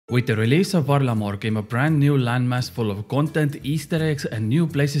With the release of Varlamore came a brand new landmass full of content, Easter eggs and new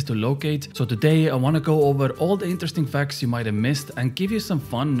places to locate, so today I want to go over all the interesting facts you might have missed and give you some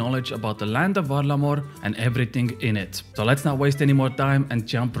fun knowledge about the land of Varlamore and everything in it. So let's not waste any more time and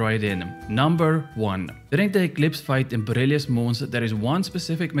jump right in. Number 1. During the Eclipse fight in Perilous Moons, there is one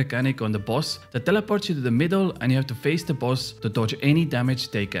specific mechanic on the boss that teleports you to the middle and you have to face the boss to dodge any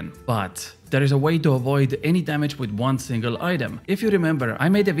damage taken. But there is a way to avoid any damage with one single item. If you remember, I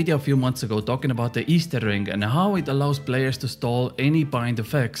made a video a few months ago talking about the Easter ring and how it allows players to stall any bind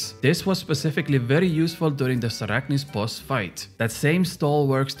effects. This was specifically very useful during the Sarachnis boss fight. That same stall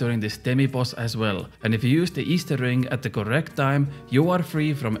works during this demi-boss as well, and if you use the Easter ring at the correct time, you are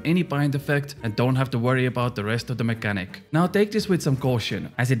free from any bind effect and don't have to worry about the rest of the mechanic. Now take this with some caution,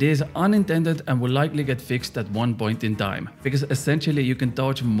 as it is unintended and will likely get fixed at one point in time, because essentially you can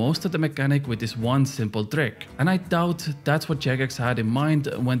dodge most of the mechanic with this one simple trick, and I doubt that's what Jagex had in mind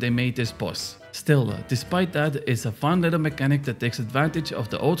when they made this boss. Still, despite that, it's a fun little mechanic that takes advantage of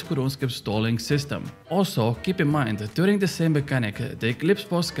the old school RuneScape stalling system. Also, keep in mind, during the same mechanic, the Eclipse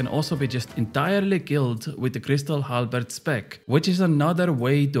boss can also be just entirely killed with the Crystal Halberd spec, which is another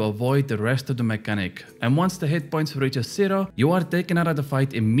way to avoid the rest of the mechanic. And once the hit points reaches 0, you are taken out of the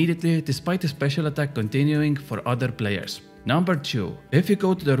fight immediately despite the special attack continuing for other players. Number 2. If you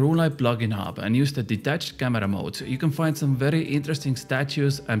go to the RuneLite plugin hub and use the detached camera mode, you can find some very interesting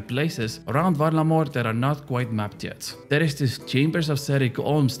statues and places around Varlamore that are not quite mapped yet. There is this Chambers of Serik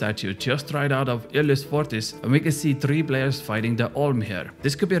Olm statue just right out of Illus Fortis, and we can see 3 players fighting the Olm here.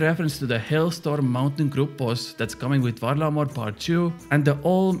 This could be a reference to the Hailstorm Mountain group boss that's coming with Varlamore Part 2, and the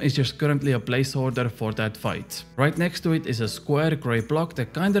Olm is just currently a placeholder for that fight. Right next to it is a square grey block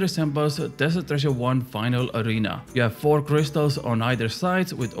that kinda resembles Desert Treasure 1 Final Arena. You have 4 crystals on either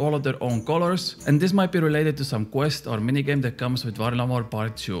side with all of their own colors, and this might be related to some quest or minigame that comes with Varlamore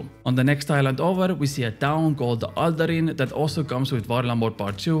Part 2. On the next island over, we see a town called Aldarin that also comes with Varlamore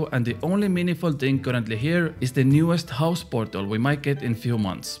Part 2, and the only meaningful thing currently here is the newest house portal we might get in few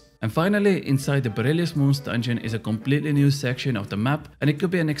months. And finally, inside the Perilous Moons dungeon is a completely new section of the map, and it could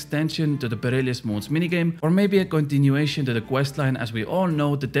be an extension to the Perilous Moons minigame, or maybe a continuation to the questline, as we all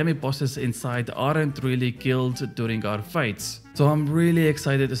know the demi-bosses inside aren't really killed during our fights. So I'm really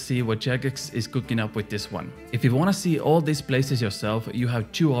excited to see what Jagex is cooking up with this one. If you want to see all these places yourself, you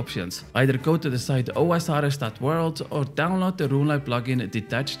have 2 options. Either go to the site osrs.world or download the RuneLite plugin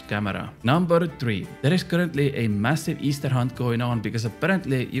Detached Camera. Number 3. There is currently a massive Easter hunt going on because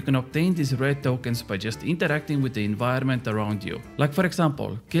apparently you can obtain these red tokens by just interacting with the environment around you. Like for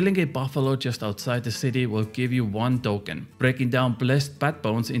example, killing a buffalo just outside the city will give you 1 token. Breaking down blessed bat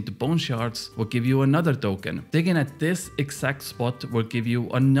bones into bone shards will give you another token. Digging at this exact spot will give you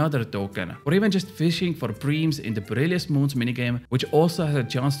another token, or even just fishing for preems in the Perilous Moons minigame, which also has a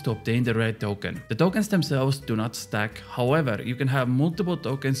chance to obtain the red token. The tokens themselves do not stack, however you can have multiple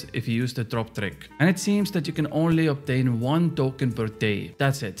tokens if you use the drop trick, and it seems that you can only obtain 1 token per day.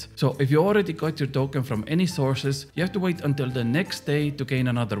 That's it. So if you already got your token from any sources, you have to wait until the next day to gain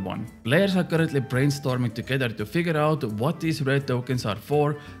another one. Players are currently brainstorming together to figure out what these red tokens are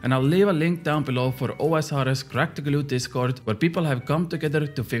for, and I'll leave a link down below for OSR's Crack the Glue Discord, where people have come together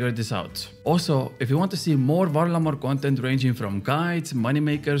to figure this out. Also, if you want to see more Varlamore content ranging from guides,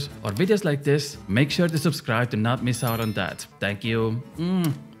 moneymakers, or videos like this, make sure to subscribe to not miss out on that. Thank you.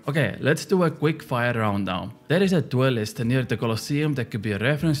 Okay, let's do a quick fire round now. There is a duelist near the Colosseum that could be a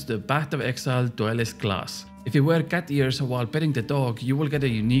reference to the Path of Exile duelist class. If you wear cat ears while petting the dog, you will get a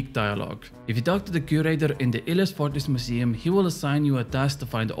unique dialogue. If you talk to the curator in the Illus Fortis Museum, he will assign you a task to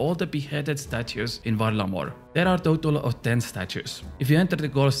find all the beheaded statues in Varlamore. There are a total of 10 statues. If you enter the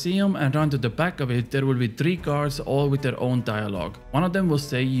Colosseum and run to the back of it, there will be 3 guards all with their own dialogue. One of them will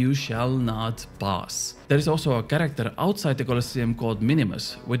say "You shall not pass." There is also a character outside the Colosseum called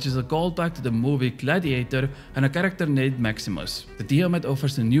Minimus, which is a callback to the movie Gladiator, and a character named Maximus. The Diomed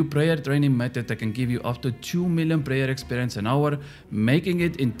offers a new prayer training method that can give you up to 2 million prayer experience an hour, making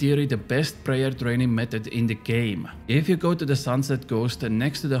it in theory the best prayer training method in the game. If you go to the Sunset Coast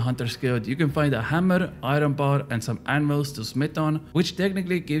next to the Hunter's Guild, you can find a hammer, iron bar, and some anvils to smith on, which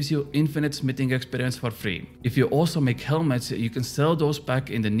technically gives you infinite smithing experience for free. If you also make helmets, you can sell those back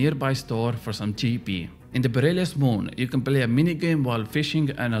in the nearby store for some GP. In the Perilous Moon, you can play a minigame while fishing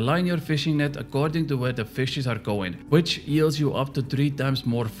and align your fishing net according to where the fishes are going, which yields you up to 3 times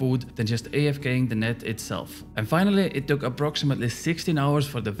more food than just AFKing the net itself. And finally, it took approximately 16 hours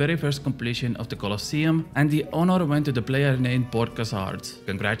for the very first completion of the Colosseum, and the honor went to the player named Porcasard.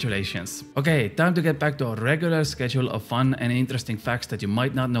 Congratulations. Okay, time to get back to our regular schedule of fun and interesting facts that you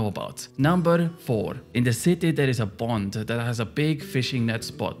might not know about. Number 4. In the city there is a pond that has a big fishing net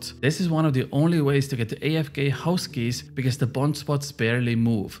spot. This is one of the only ways to get the AFK house keys because the pond spots barely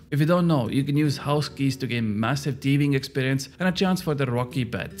move. If you don't know, you can use house keys to gain massive thieving experience and a chance for the rocky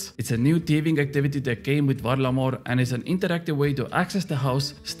beds. It's a new thieving activity that came with Varlamore and is an interactive way to access the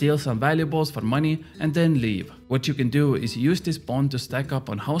house, steal some valuables for money and then leave. What you can do is use this pond to stack up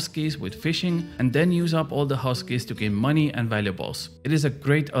on house keys with fishing and then use up all the house keys to gain money and valuables. It is a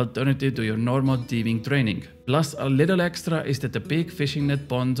great alternative to your normal thieving training. Plus, a little extra is that the big fishing net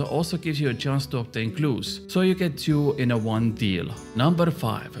pond also gives you a chance to obtain clues, so you get 2 in a 1 deal. Number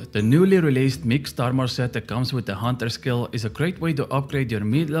 5. The newly released mixed armor set that comes with the hunter skill is a great way to upgrade your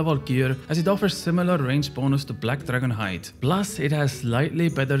mid-level gear as it offers similar range bonus to Black Dragon Hide. Plus, it has slightly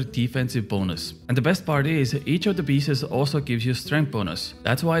better defensive bonus. And the best part is, each of the pieces also gives you strength bonus.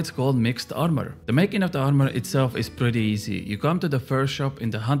 That's why it's called mixed armor. The making of the armor itself is pretty easy. You come to the fur shop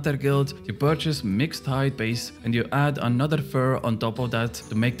in the hunter guild, you purchase mixed hide base and you add another fur on top of that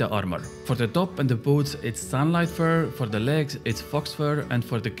to make the armor. For the top and the boots it's sunlight fur, for the legs it's fox fur, and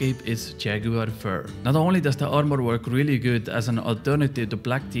for the cape it's jaguar fur. Not only does the armor work really good as an alternative to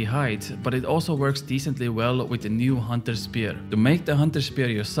black tea hide, but it also works decently well with the new hunter spear. To make the hunter spear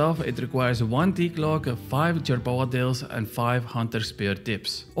yourself, it requires 1 decloak, 5 jerboadales and 5 hunter spear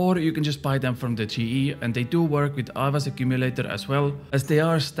tips. Or you can just buy them from the GE, and they do work with Ava's accumulator as well, as they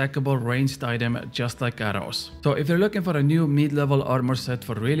are stackable ranged item just like arrows. So if you're looking for a new mid-level armor set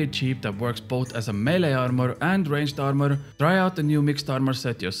for really cheap that works both as a melee armor and ranged armor, try out the new mixed armor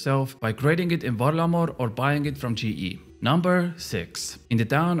set yourself by grading it in Varlamore or buying it from GE. Number 6. In the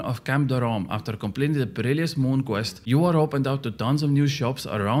town of Camp de Rome, after completing the Perilous Moon quest, you are opened up to tons of new shops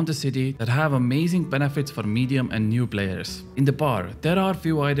around the city that have amazing benefits for medium and new players. In the bar, there are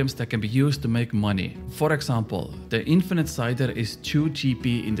few items that can be used to make money. For example, the Infinite Cider is 2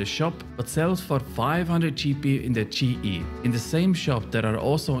 GP in the shop, but sells for 500 GP in the GE. In the same shop, there are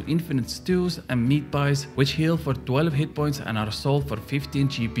also Infinite Stews and Meat Pies, which heal for 12 hit points and are sold for 15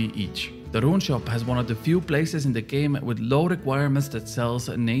 GP each. The rune shop has one of the few places in the game with low requirements that sells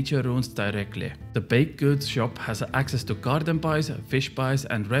nature runes directly. The baked goods shop has access to garden pies, fish pies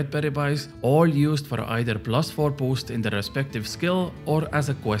and red berry pies, all used for either +4 boost in their respective skill or as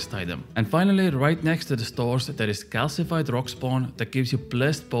a quest item. And finally, right next to the stores there is calcified rock spawn that gives you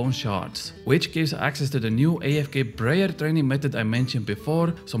blessed bone shards, which gives access to the new AFK prayer training method I mentioned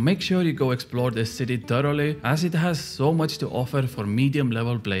before, so make sure you go explore this city thoroughly as it has so much to offer for medium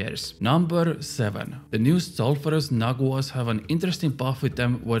level players. Number 7. The new sulfurous naguas have an interesting buff with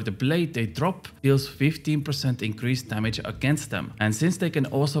them where the blade they drop deals 15% increased damage against them, and since they can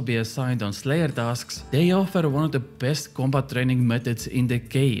also be assigned on slayer tasks, they offer one of the best combat training methods in the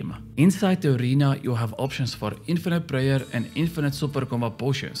game. Inside the arena you have options for infinite prayer and infinite super combat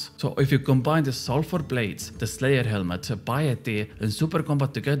potions, so if you combine the sulfur blades, the slayer helmet, piety and super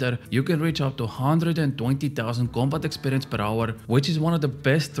combat together, you can reach up to 120,000 combat experience per hour, which is one of the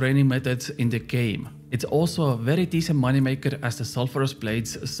best training methods in the game. It's also a very decent moneymaker as the sulfurous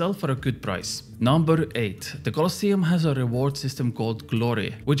blades sell for a good price. Number 8. The Colosseum has a reward system called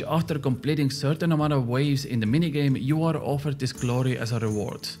Glory, which after completing certain amount of waves in the minigame, you are offered this glory as a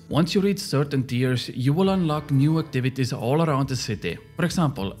reward. Once you reach certain tiers, you will unlock new activities all around the city. For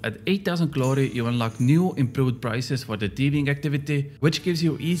example, at 8000 glory you unlock new improved prices for the thieving activity, which gives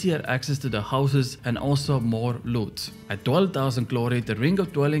you easier access to the houses and also more loot. At 12,000 glory, the Ring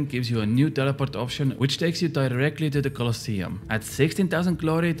of Dwelling gives you a new teleport option, which takes you directly to the Colosseum. At 16,000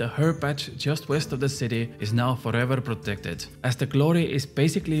 glory, the herb patch just west of the city is now forever protected. As the glory is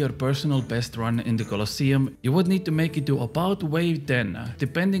basically your personal best run in the Colosseum, you would need to make it to about wave 10,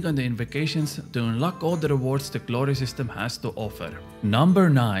 depending on the invocations, to unlock all the rewards the glory system has to offer. Number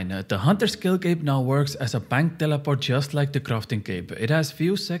 9. The Hunter's Skill Cape now works as a bank teleport just like the Crafting Cape. It has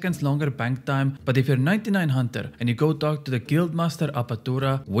few seconds longer bank time, but if you're 99 Hunter and you go talk to the Guildmaster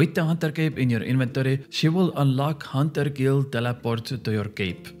Apatura with the Hunter Cape in your inventory, she will unlock Hunter Guild Teleport to your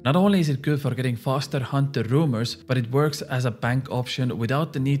cape. Not only is it good for getting faster Hunter rumors, but it works as a bank option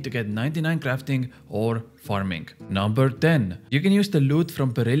without the need to get 99 crafting or farming. Number 10. You can use the loot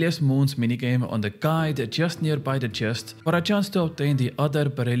from Perilous Moon's minigame on the guide just nearby the chest for a chance to obtain the other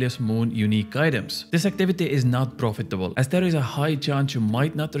Perilous Moon unique items. This activity is not profitable, as there is a high chance you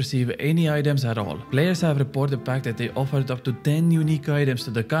might not receive any items at all. Players have reported back that they offered up to 10 unique items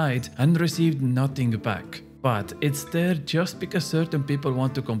to the guide and received nothing back. But it's there just because certain people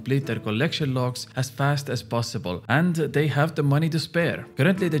want to complete their collection logs as fast as possible, and they have the money to spare.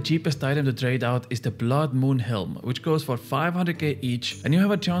 Currently the cheapest item to trade out is the Blood Moon Helm, which goes for 500k each, and you have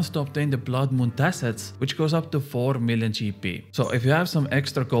a chance to obtain the Blood Moon Tassets, which goes up to 4 million GP. So if you have some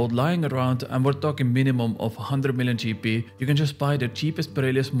extra gold lying around, and we're talking minimum of 100 million GP, you can just buy the cheapest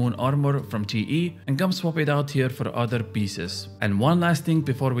Perilous Moon armor from GE and come swap it out here for other pieces. And one last thing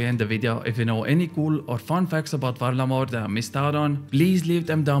before we end the video, if you know any cool or fun facts about Varlamore that I missed out on, please leave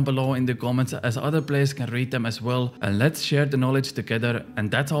them down below in the comments as other players can read them as well, and let's share the knowledge together.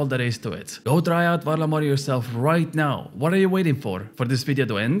 And that's all there is to it. Go try out Varlamore yourself right now. What are you waiting for this video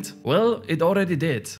to end? Well, it already did.